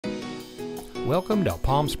Welcome to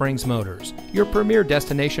Palm Springs Motors, your premier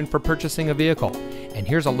destination for purchasing a vehicle. And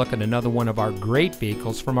here's a look at another one of our great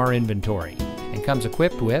vehicles from our inventory. And comes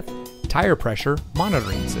equipped with tire pressure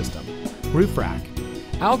monitoring system, roof rack,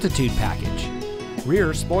 altitude package,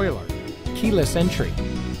 rear spoiler, keyless entry,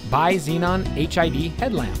 bi-xenon HID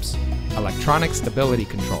headlamps, electronic stability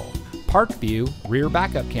control, park view rear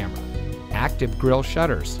backup camera, active grille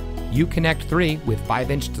shutters, Uconnect 3 with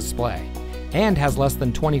 5-inch display, and has less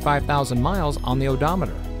than 25,000 miles on the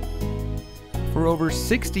odometer. For over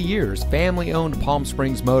 60 years, family-owned Palm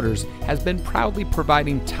Springs Motors has been proudly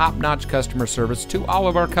providing top-notch customer service to all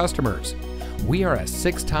of our customers. We are a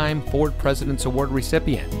 6-time Ford President's Award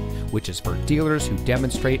recipient, which is for dealers who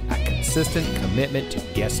demonstrate a consistent commitment to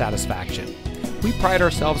guest satisfaction. We pride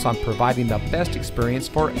ourselves on providing the best experience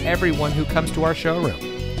for everyone who comes to our showroom.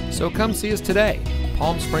 So come see us today.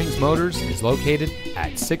 Palm Springs Motors is located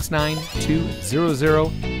at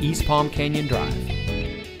 69200 East Palm Canyon Drive.